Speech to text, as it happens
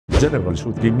General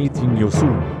should be meeting you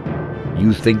soon.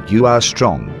 You think you are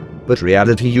strong, but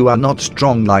reality you are not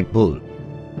strong like Bull.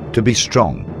 To be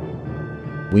strong,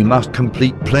 we must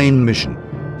complete plane mission.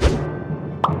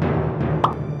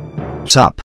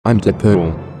 Sup? I'm the Pearl.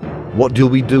 What do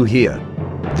we do here?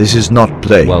 This is not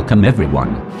play. Welcome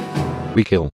everyone. We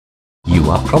kill. You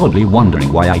are probably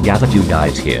wondering why I gathered you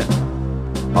guys here.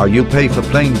 Are you pay for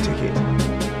plane ticket?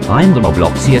 I'm the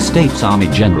Roblox State's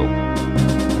Army General.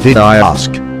 Did I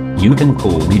ask? You can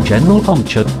call me General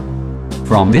Puncture.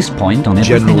 From this point on,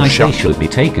 everything General I say Shut. should be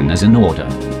taken as an order.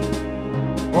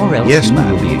 Or else Yes, you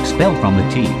ma'am. will be expelled from the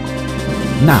team.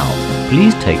 Now,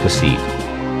 please take a seat.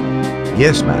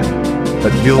 Yes, ma'am.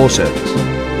 At your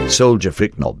service, Soldier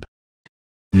Fricknob.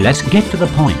 Let's get to the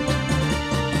point.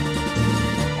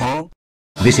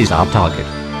 This is our target.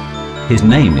 His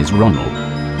name is Ronald.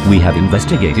 We have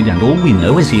investigated and all we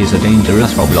know is he is a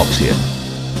dangerous Robloxian.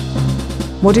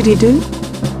 What did he do?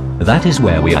 That is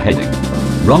where we are heading.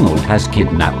 Ronald has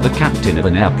kidnapped the captain of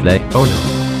an airplane. Oh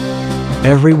no.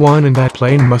 Everyone in that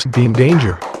plane must be in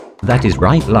danger. That is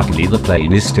right, luckily the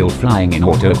plane is still flying in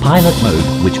autopilot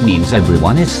mode, which means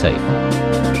everyone is safe.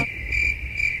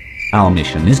 Our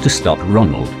mission is to stop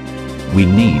Ronald. We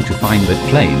need to find that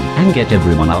plane and get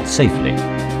everyone out safely.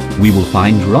 We will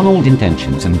find Ronald's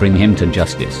intentions and bring him to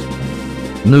justice.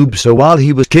 Noob, so while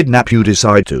he was kidnapped you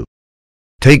decide to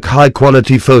take high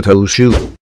quality photos shoot.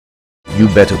 You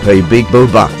better pay big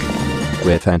buck.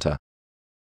 We're Fanta.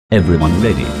 Everyone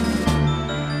ready?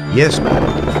 Yes, ma'am.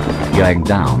 Gang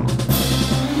down.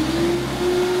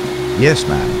 Yes,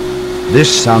 ma'am.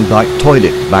 This sounds like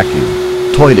toilet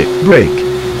vacuum. Toilet break.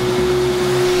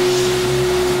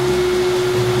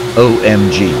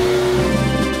 OMG.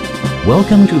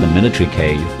 Welcome to the military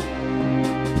cave.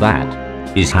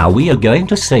 That is how we are going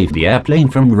to save the airplane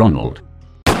from Ronald.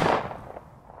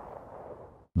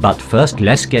 But first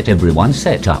let's get everyone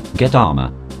set up, get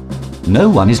armor. No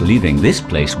one is leaving this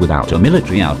place without a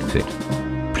military outfit.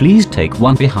 Please take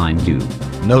one behind you.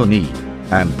 No need.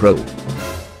 I'm pro.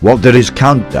 What there is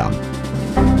countdown.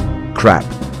 Crap.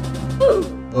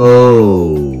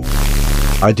 Oh.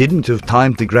 I didn't have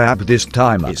time to grab this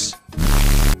timer.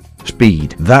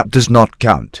 Speed. That does not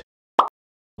count.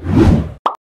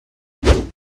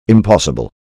 Impossible.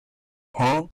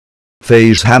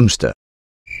 Phase hamster.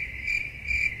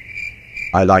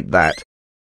 I like that.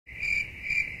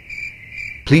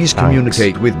 Please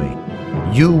communicate with me.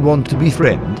 You want to be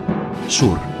friend?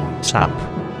 Sure. Sap.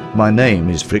 My name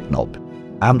is Fricknob.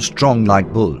 I'm strong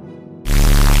like Bull.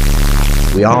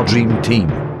 We are dream team.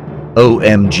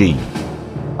 OMG.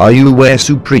 Are you aware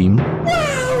Supreme?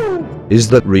 Is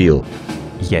that real?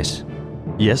 Yes.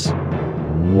 Yes.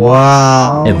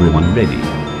 Wow. Everyone ready?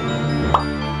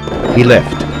 He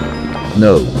left.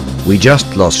 No, we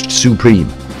just lost Supreme.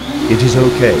 It is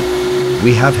okay.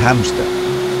 We have hamster.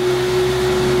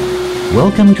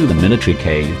 Welcome to the military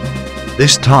cave.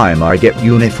 This time I get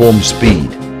uniform speed.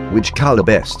 Which color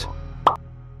best?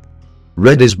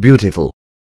 Red is beautiful.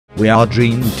 We are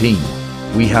dream team.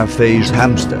 We have phase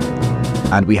hamster.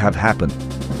 And we have happen.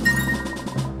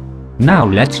 Now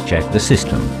let's check the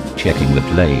system. Checking the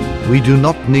plane. We do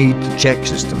not need to check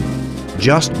system.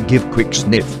 Just give quick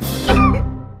sniff.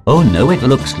 Oh no, it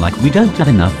looks like we don't have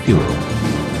enough fuel.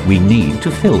 We need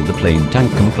to fill the plane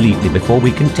tank completely before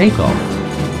we can take off.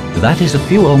 That is a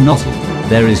fuel nozzle.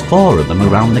 There is 4 of them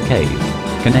around the cave.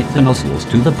 Connect the nozzles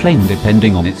to the plane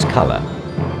depending on its color.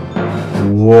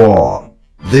 Whoa.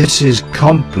 This is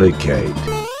complicated.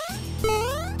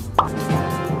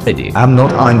 Ready? I'm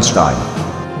not Einstein.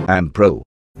 I'm pro.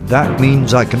 That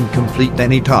means I can complete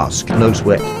any task, no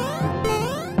sweat.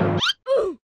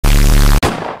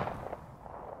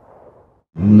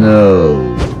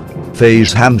 No.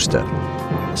 Phase hamster.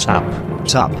 Sap.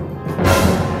 Sup.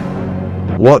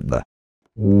 What the?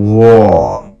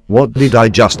 Whoa. What did I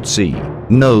just see?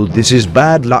 No, this is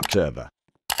bad luck server.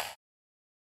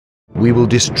 We will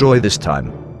destroy this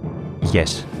time.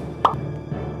 Yes.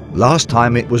 Last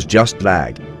time it was just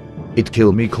lag. It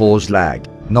killed me cause lag.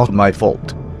 Not my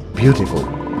fault. Beautiful.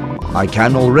 I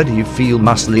can already feel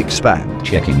muscle expand.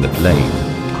 Checking the plane.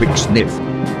 Quick sniff.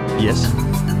 Yes.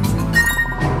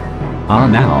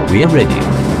 Now we are ready.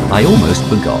 I almost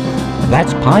forgot.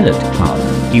 That's Pilot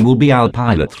Clark. He will be our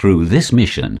pilot through this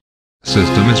mission.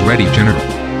 System is ready, General.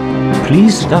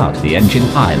 Please start the engine,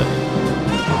 pilot.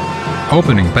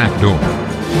 Opening back door.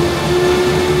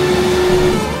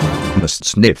 Must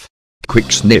sniff.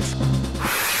 Quick sniff.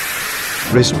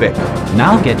 Respect.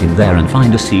 Now get in there and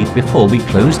find a seat before we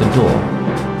close the door.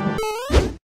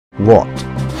 What?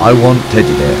 I want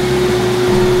teddy bear.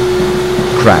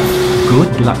 Crap.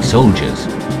 Good luck, soldiers.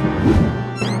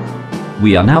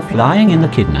 We are now flying in the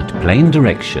kidnapped plane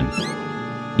direction.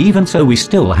 Even so, we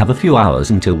still have a few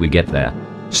hours until we get there.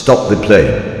 Stop the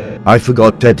plane. I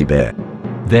forgot Teddy Bear.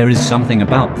 There is something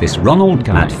about this Ronald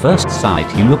guy. At first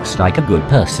sight, he looks like a good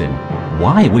person.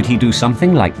 Why would he do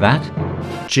something like that?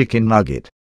 Chicken Nugget.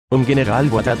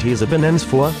 Generalwort These benenns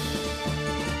vor.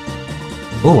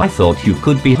 Oh, I thought you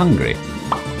could be hungry.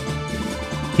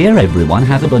 Here, everyone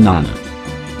have a banana.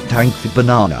 Tank the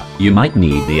banana. You might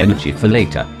need the energy for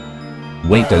later.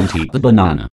 Wait, don't eat the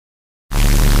banana.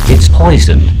 It's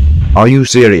poisoned. Are you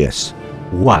serious?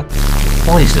 What?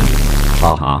 Poison?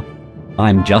 Haha.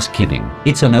 I'm just kidding.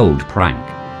 It's an old prank.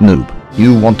 Noob,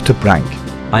 you want to prank?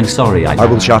 I'm sorry, I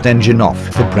will shut engine off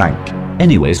for prank.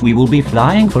 Anyways, we will be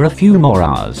flying for a few more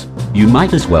hours. You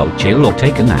might as well chill or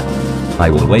take a nap. I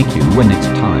will wake you when it's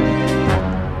time.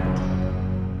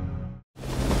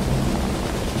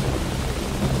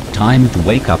 Time to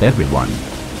wake up, everyone.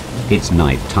 It's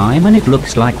night time and it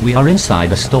looks like we are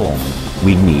inside a storm.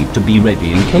 We need to be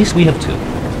ready in case we have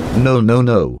to. No.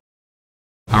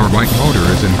 Our white motor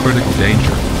is in critical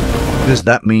danger. Does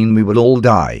that mean we will all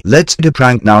die? Let's do a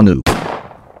prank now, Noob.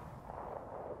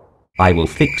 I will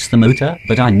fix the motor,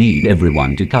 but I need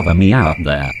everyone to cover me out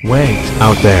there. Wait,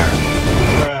 out there.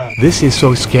 This is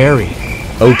so scary.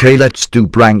 Okay, let's do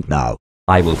prank now.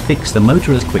 I will fix the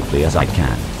motor as quickly as I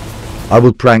can. I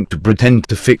will prank to pretend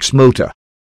to fix motor.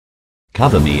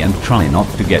 Cover me and try not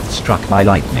to get struck by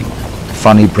lightning.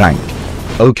 Funny prank.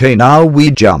 Okay, now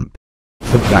we jump.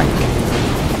 For prank.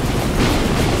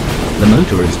 The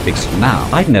motor is fixed now.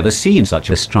 I've never seen such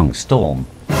a strong storm.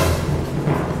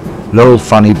 Lol,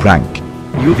 funny prank.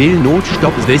 You will not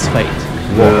stop this fate.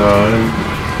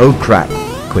 Oh crap.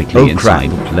 Quickly Oh, inside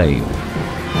crap. the plane.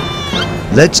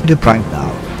 Let's do prank now.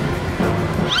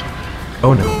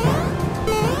 Oh no.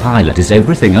 Pilot, is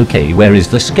everything okay? Where is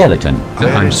the skeleton?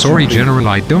 I'm sorry, General,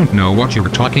 I don't know what you're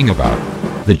talking about.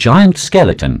 The giant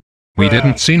skeleton. We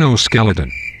didn't see no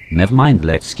skeleton. Never mind,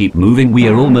 let's keep moving, we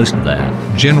are almost there.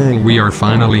 General, we are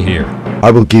finally here. I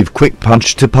will give quick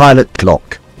punch to pilot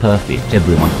clock. Perfect,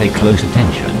 everyone pay close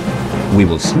attention. We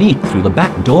will sneak through the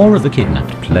back door of the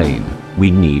kidnapped plane. We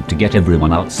need to get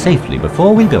everyone out safely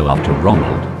before we go after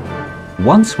Ronald.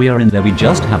 Once we are in there, we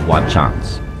just have one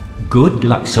chance. Good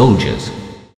luck, soldiers.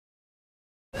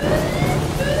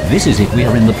 This is it, we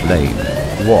are in the plane.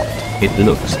 What? It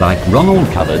looks like Ronald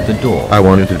covered the door. I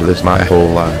wanted to do this my whole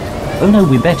life. Oh no,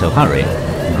 we better hurry.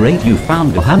 Great, you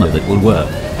found a hammer that will work.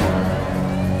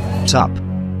 What's up?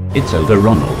 It's over,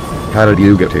 Ronald. How did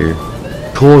you get here?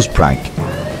 Cause prank.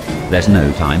 There's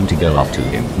no time to go up to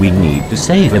him. We need to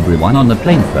save everyone on the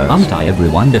plane first. Untie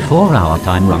everyone before our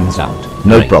time runs out.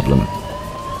 No Great. problem.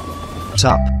 What's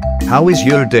up? How is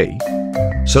your day?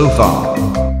 So far.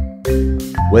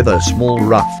 Weather small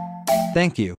rough.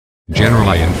 Thank you. General,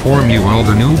 I inform you all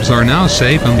the noobs are now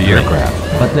safe on the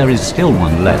aircraft. But there is still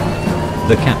one left.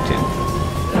 The captain.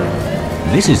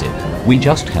 This is it. We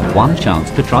just have one chance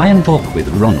to try and talk with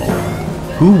Ronald.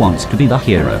 Who wants to be the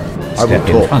hero? I will Step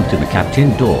in talk. front of the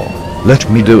captain door. Let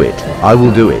me do it. I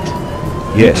will do it.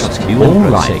 Yes. We trust you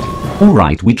and proceed.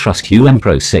 Alright, we trust you and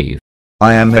proceed.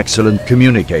 I am excellent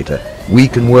communicator. We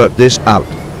can work this out.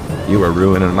 You are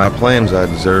ruining my plans. I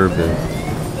deserve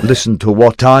this. Listen to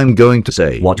what I'm going to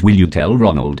say. What will you tell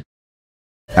Ronald?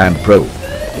 And pro.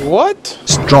 What?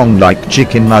 Strong like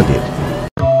chicken nugget.